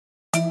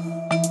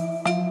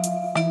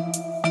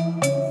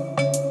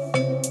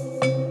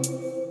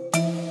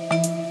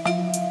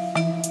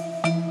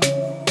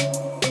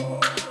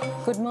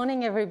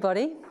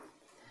everybody.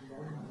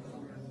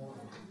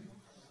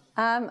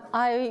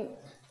 I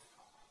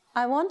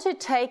want to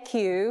take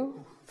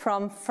you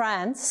from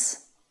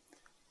France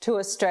to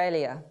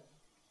Australia.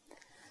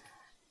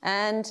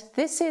 And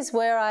this is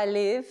where I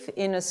live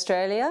in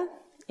Australia,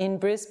 in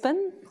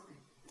Brisbane.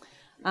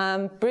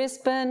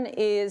 Brisbane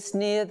is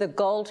near the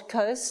Gold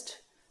Coast,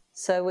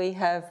 so we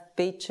have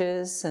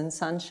beaches and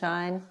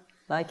sunshine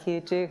like you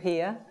do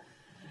here.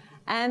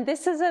 And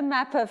this is a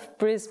map of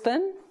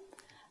Brisbane,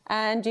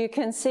 and you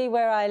can see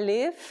where I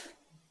live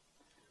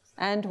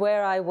and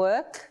where I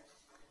work.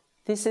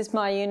 This is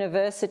my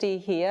university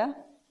here,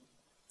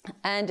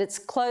 and it's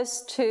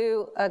close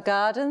to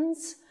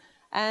gardens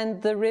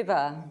and the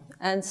river.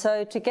 And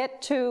so to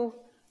get to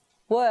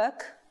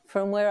work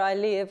from where I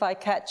live, I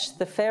catch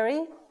the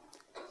ferry.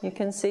 You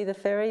can see the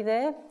ferry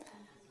there.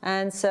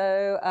 And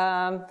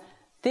so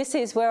this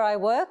is where I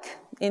work,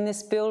 in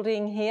this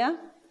building here.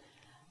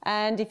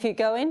 And if you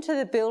go into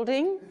the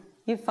building,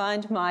 you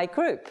find my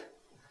group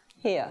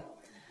here.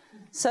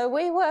 So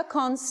we work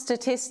on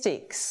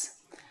statistics.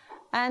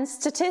 And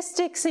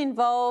statistics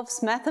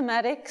involves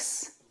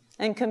mathematics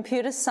and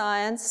computer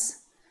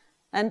science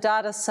and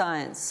data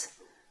science.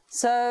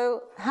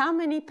 So how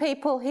many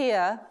people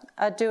here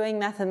are doing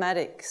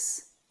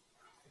mathematics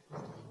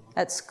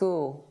at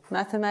school?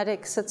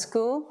 Mathematics at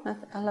school?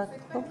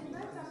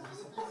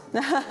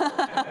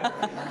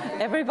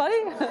 Everybody?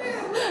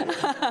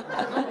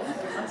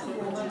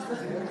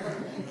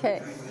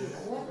 Okay.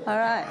 All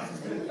right.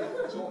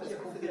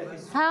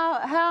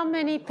 How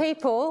many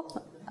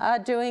people are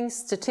doing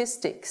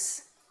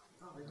statistics?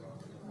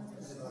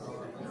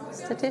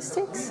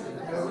 Statistics?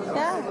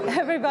 Yeah,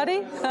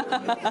 everybody?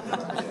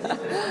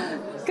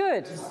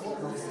 Good.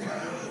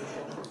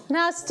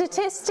 Now,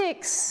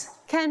 statistics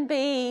can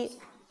be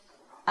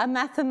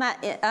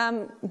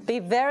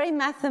very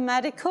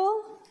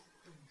mathematical,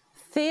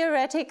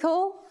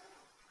 theoretical,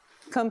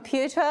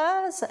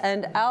 computers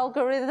and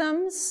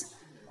algorithms,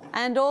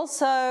 and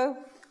also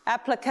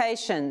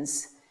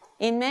applications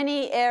in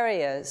many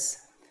areas.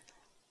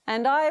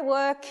 And I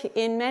work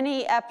in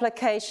many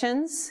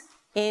applications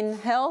in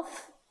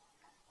health,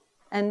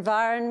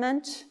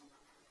 environment,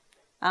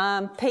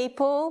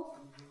 people,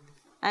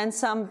 and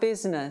some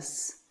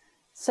business.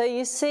 So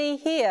you see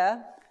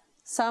here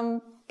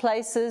some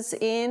places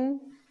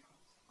in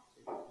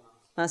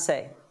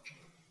Marseille.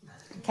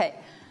 Okay,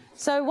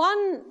 so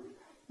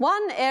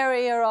one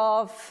area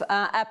of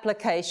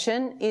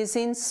application is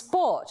in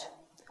sport.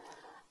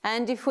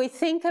 And if we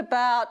think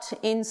about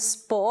in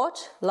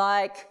sport,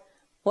 like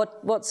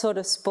what sort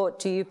of sport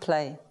do you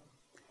play?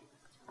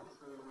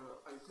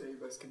 I play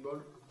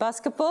basketball.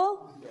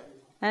 Basketball? Yeah.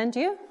 And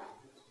you?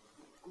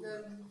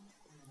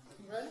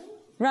 Running.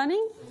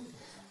 Running?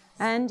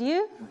 And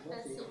you?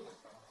 Fencing.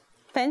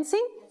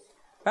 Fencing?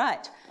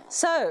 Right.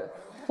 So,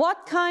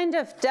 what kind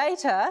of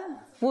data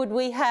would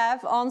we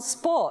have on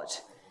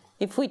sport?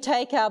 If we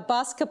take our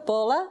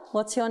basketballer,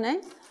 what's your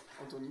name?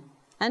 Anthony.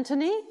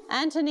 Anthony?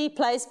 Anthony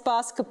plays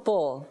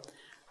basketball.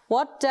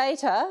 What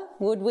data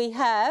would we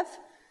have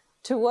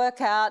to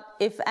work out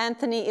if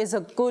Anthony is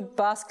a good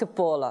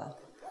basketballer?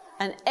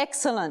 An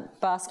excellent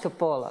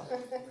basketballer.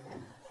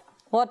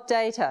 What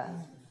data?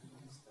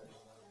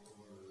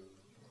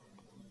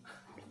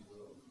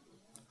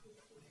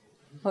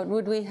 What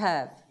would we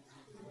have?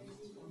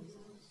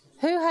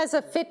 Who has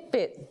a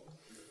Fitbit?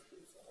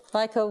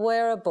 Like a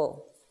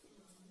wearable?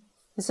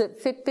 Is it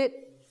Fitbit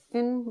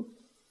in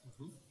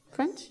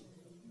French?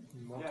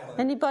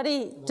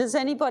 Anybody? Does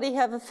anybody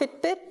have a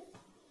Fitbit?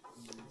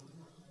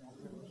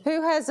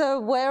 Who has a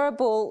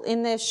wearable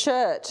in their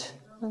shirt?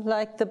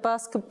 Like the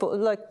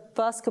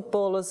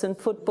basketballers and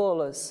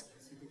footballers.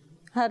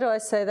 How do I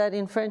say that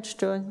in French?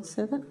 Do I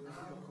say that?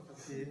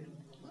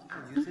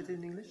 Use it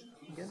in English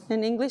again?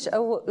 In English,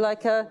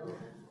 like a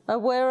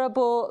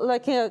wearable,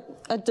 like a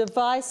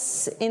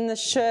device in the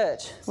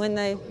shirt when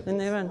they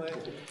run.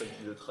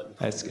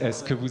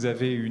 Est-ce que vous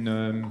avez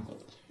une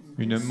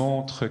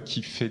montre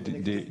qui fait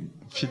des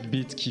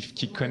Fitbit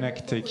qui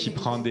connecte et qui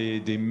prend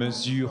des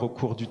mesures au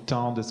cours du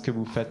temps de ce que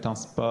vous faites en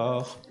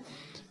sport?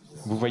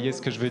 Vous voyez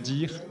ce que je veux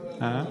dire,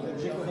 hein?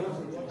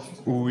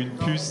 Ou une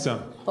puce.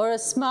 Or a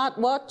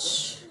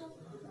smartwatch,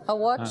 a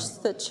watch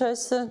that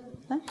shows the...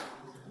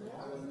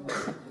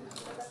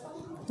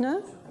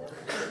 No?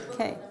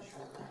 Okay.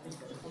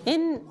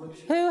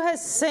 Who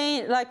has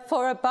seen, like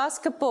for a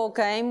basketball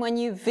game, when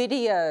you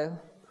video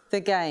the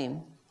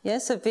game?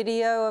 Yes, a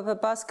video of a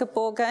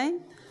basketball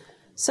game?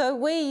 So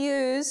we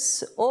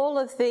use all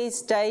of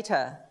these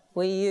data.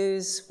 We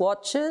use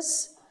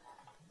watches,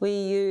 we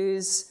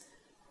use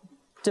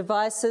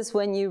devices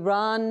when you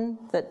run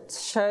that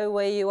show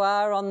where you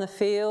are on the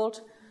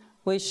field.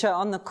 We show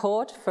on the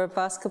court for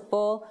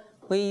basketball.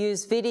 We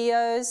use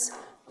videos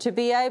to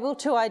be able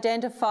to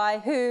identify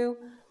who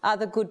are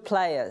the good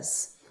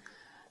players.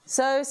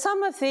 So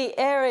some of the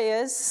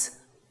areas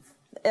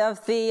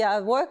of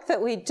the work that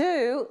we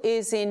do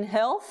is in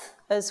health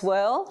as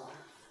well.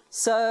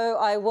 So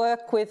I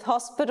work with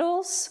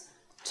hospitals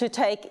to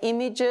take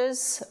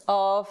images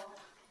of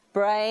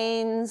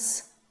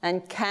brains,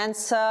 and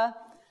cancer.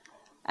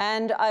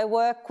 And I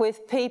work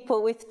with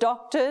people, with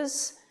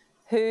doctors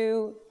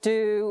who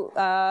do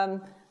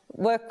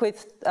work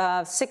with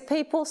sick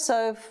people.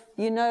 So,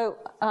 you know,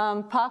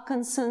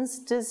 Parkinson's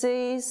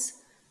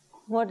disease.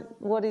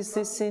 What is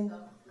this in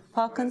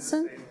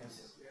Parkinson?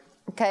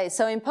 Okay,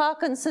 so in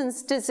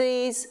Parkinson's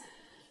disease,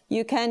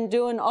 you can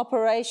do an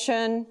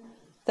operation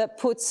that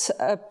puts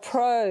a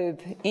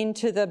probe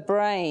into the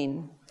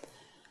brain,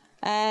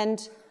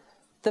 and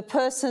the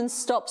person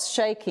stops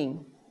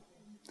shaking.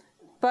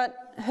 But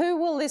who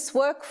will this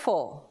work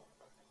for?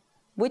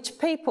 Which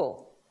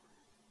people?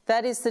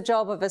 That is the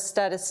job of a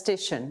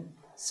statistician.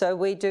 So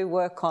we do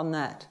work on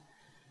that.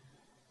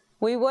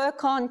 We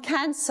work on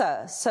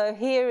cancer. So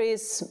here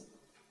is,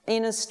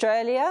 in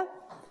Australia,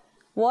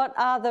 what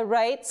are the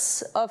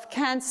rates of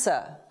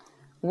cancer?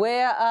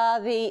 Where are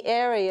the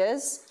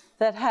areas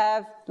that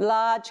have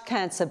large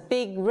cancer,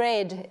 big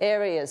red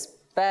areas,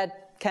 bad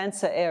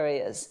cancer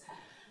areas?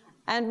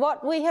 And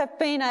what we have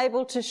been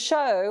able to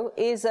show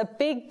is a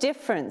big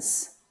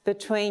difference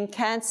between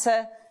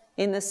cancer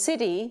in the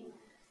city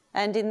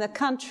and in the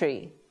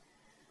country.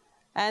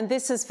 And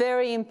this is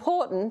very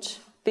important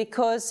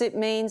because it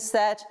means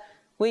that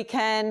we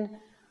can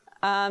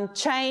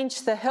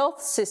change the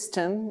health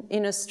system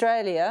in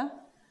Australia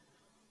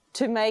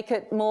to make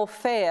it more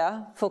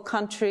fair for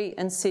country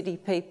and city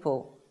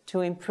people, to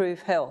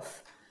improve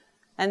health.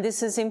 And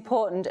this is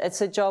important.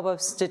 It's a job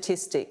of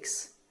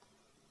statistics.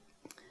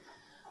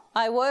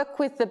 I work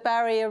with the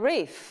barrier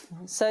reef.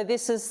 So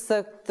this is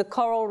the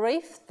coral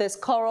reef. There's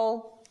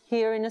coral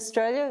here in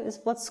Australia.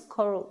 What's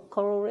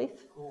coral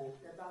reef?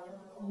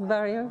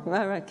 Barrier?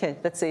 Okay,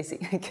 that's easy.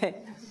 Okay,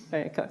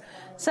 very cool.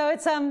 So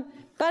it's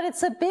but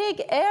it's a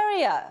big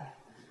area.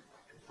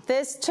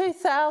 There's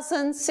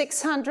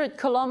 2,600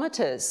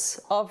 kilometres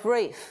of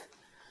reef.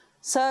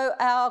 So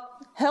our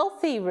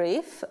healthy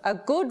reef, a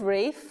good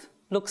reef,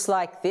 looks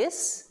like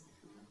this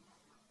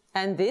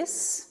and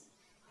this.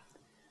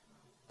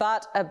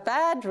 But a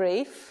bad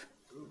reef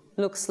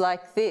looks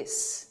like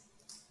this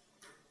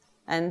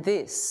and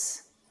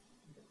this.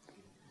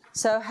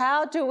 So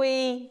how do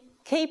we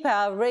keep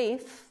our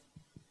reef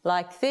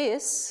like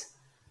this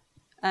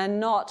and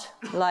not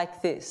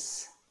like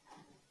this?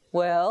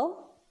 Well,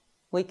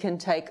 we can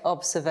take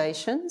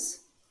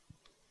observations.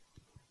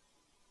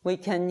 We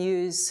can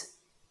use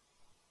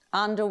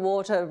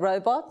underwater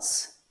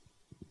robots.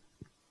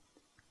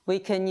 We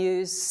can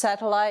use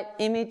satellite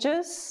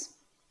images.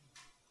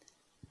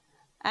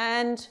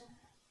 And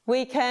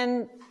we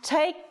can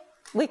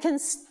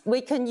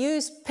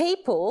use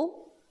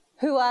people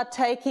who are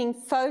taking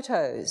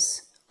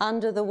photos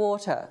under the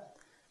water.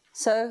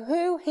 So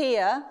who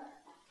here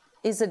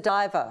is a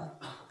diver?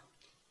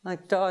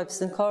 Like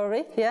dives in coral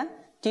reef, yeah?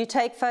 Do you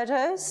take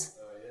photos?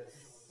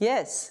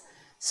 Yes.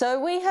 So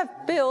we have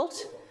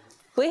built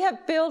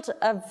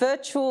a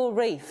virtual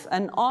reef,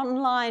 an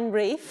online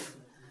reef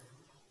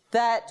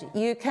that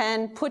you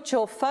can put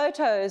your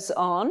photos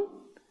on,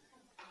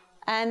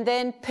 and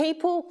then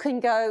people can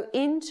go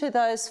into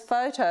those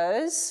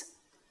photos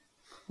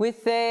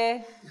with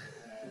their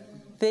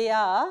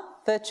VR,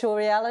 virtual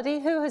reality.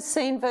 Who has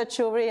seen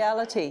virtual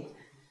reality?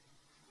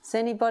 Has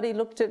anybody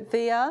looked at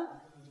VR?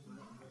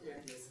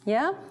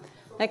 Yeah?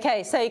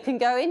 Okay, so you can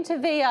go into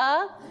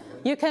VR,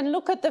 you can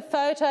look at the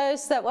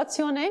photos that, what's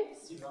your name?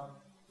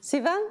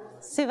 Sivan.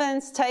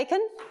 Sivan's taken,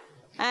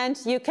 and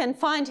you can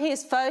find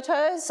his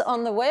photos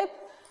on the web,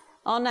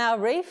 on our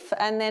reef,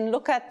 and then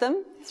look at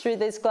them through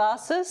these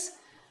glasses,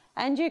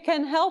 and you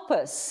can help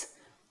us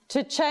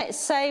to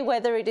say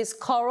whether it is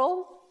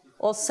coral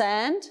or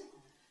sand,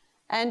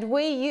 and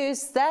we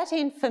use that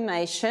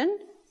information,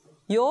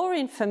 your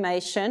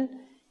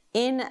information,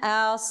 in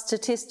our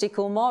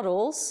statistical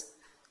models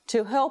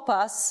to help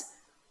us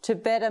to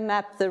better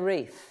map the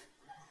reef.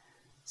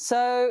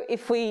 So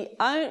if we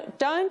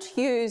don't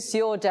use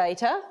your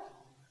data,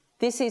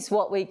 this is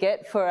what we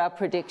get for our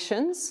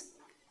predictions.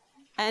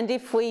 And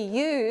if we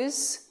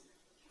use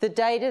the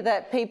data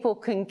that people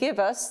can give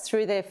us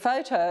through their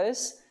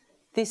photos,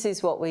 this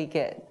is what we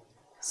get.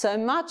 So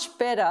much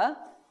better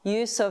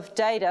use of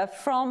data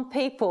from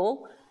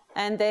people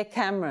and their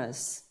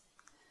cameras.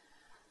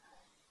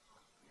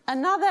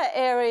 Another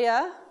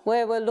area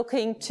where we're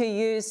looking to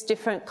use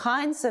different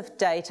kinds of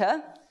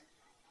data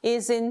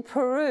is in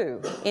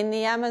Peru, in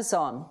the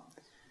Amazon.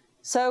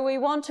 So we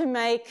want to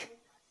make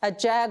a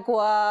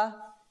jaguar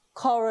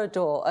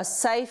corridor, a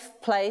safe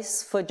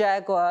place for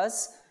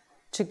jaguars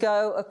to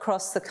go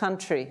across the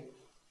country.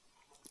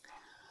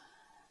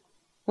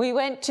 We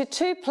went to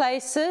 2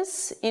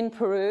 places in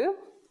Peru,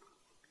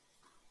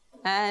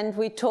 and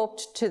we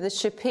talked to the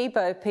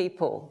Shipibo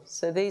people.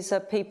 So these are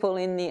people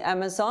in the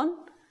Amazon.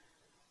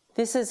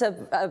 This is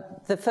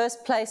the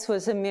first place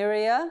was a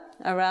Miria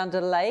around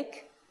a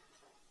lake,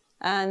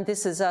 and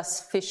this is us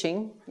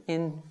fishing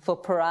for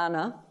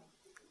piranha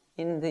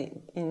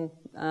in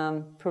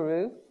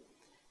Peru.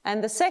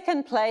 And the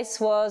second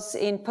place was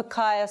in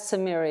Pacaya,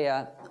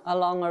 Samiria,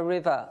 along a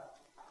river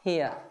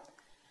here.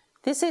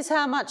 This is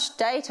how much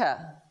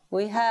data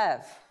we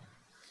have.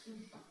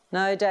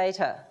 No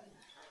data.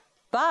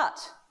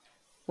 But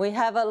we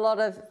have a lot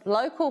of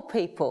local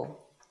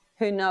people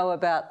who know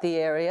about the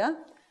area,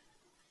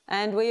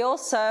 and we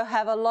also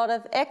have a lot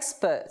of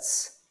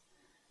experts.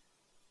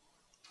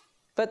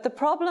 But the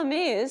problem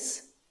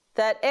is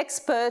that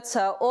experts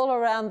are all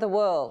around the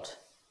world.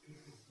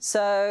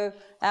 So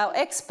our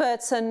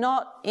experts are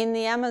not in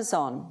the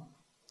Amazon.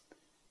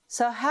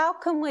 So how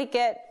can we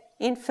get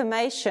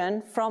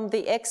information from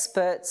the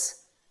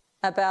experts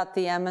about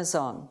the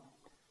Amazon?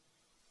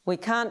 We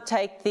can't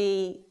take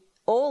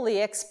all the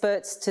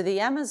experts to the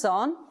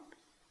Amazon,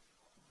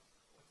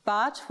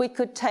 but we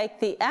could take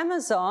the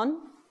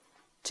Amazon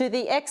to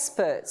the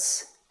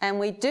experts, and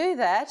we do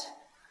that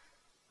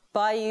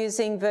by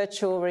using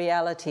virtual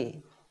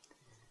reality.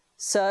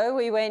 So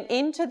we went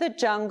into the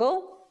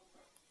jungle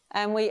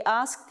and we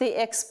asked the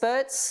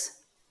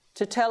experts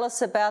to tell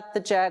us about the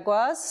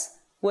jaguars,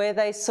 where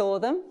they saw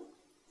them.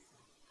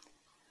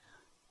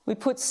 We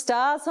put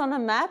stars on a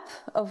map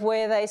of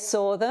where they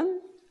saw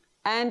them,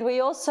 and we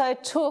also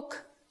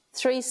took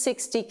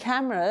 360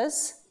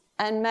 cameras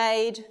and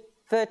made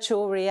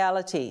virtual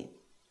reality.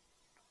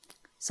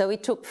 So we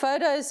took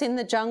photos in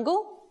the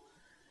jungle,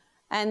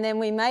 and then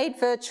we made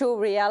virtual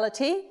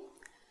reality,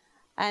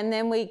 and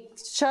then we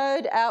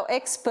showed our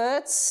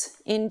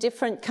experts in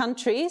different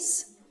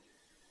countries,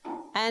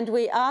 and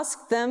we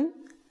asked them,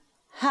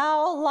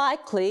 how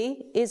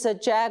likely is a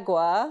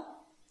jaguar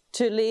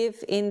to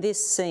live in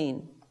this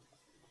scene?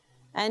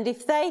 And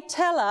if they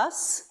tell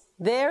us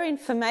their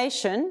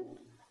information,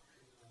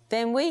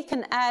 then we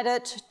can add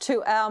it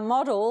to our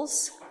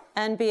models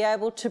and be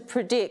able to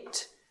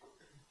predict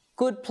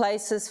good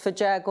places for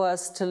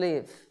jaguars to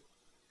live.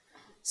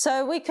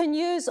 So we can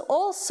use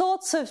all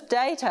sorts of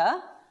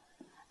data,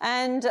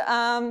 and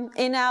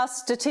in our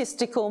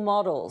statistical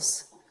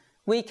models.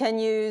 We can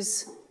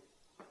use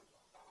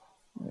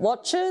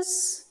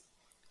watches,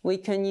 we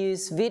can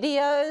use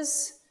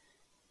videos,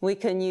 we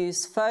can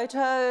use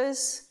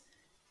photos,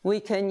 we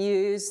can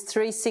use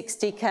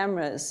 360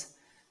 cameras.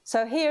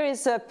 So here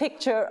is a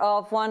picture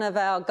of one of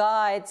our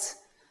guides,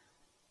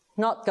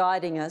 not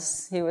guiding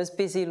us, he was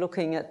busy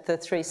looking at the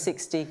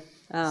 360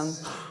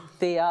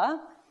 VR.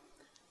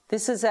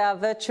 This is our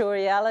virtual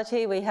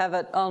reality, we have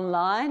it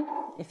online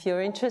if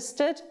you're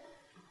interested.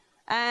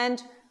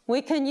 And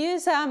we can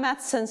use our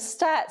maths and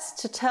stats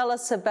to tell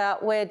us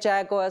about where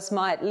jaguars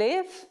might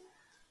live.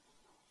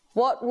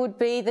 What would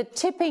be the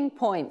tipping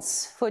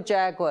points for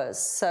jaguars?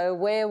 So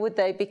where would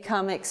they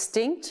become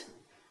extinct?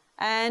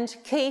 And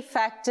key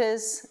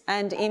factors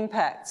and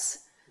impacts.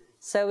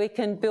 So we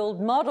can build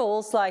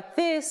models like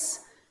this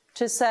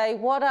to say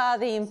what are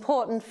the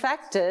important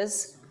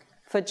factors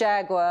for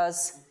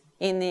jaguars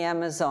in the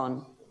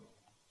Amazon.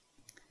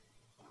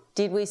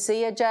 Did we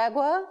see a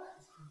jaguar?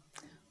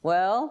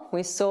 Well,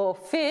 we saw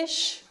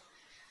fish,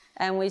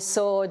 and we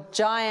saw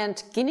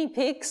giant guinea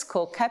pigs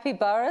called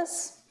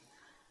capybaras.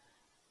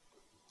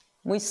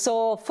 We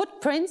saw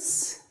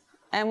footprints,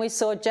 and we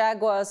saw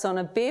jaguars on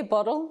a beer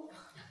bottle.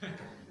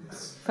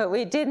 But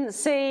we didn't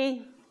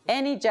see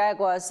any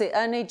jaguars. The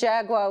only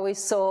jaguar we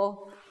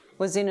saw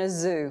was in a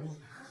zoo.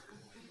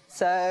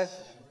 So,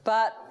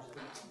 but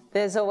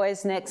there's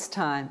always next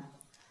time.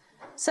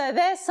 So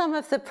there's some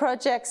of the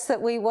projects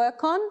that we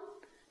work on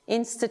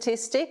in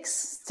statistics.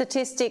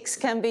 Statistics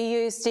can be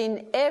used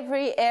in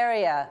every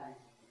area,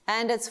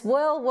 and it's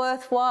well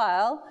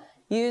worthwhile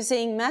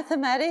using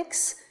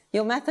mathematics,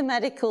 your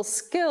mathematical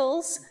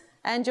skills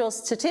and your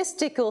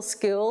statistical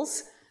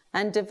skills,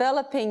 and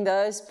developing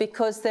those,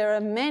 because there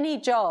are many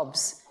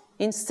jobs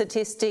in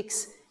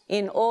statistics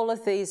in all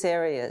of these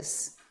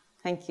areas.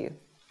 Thank you.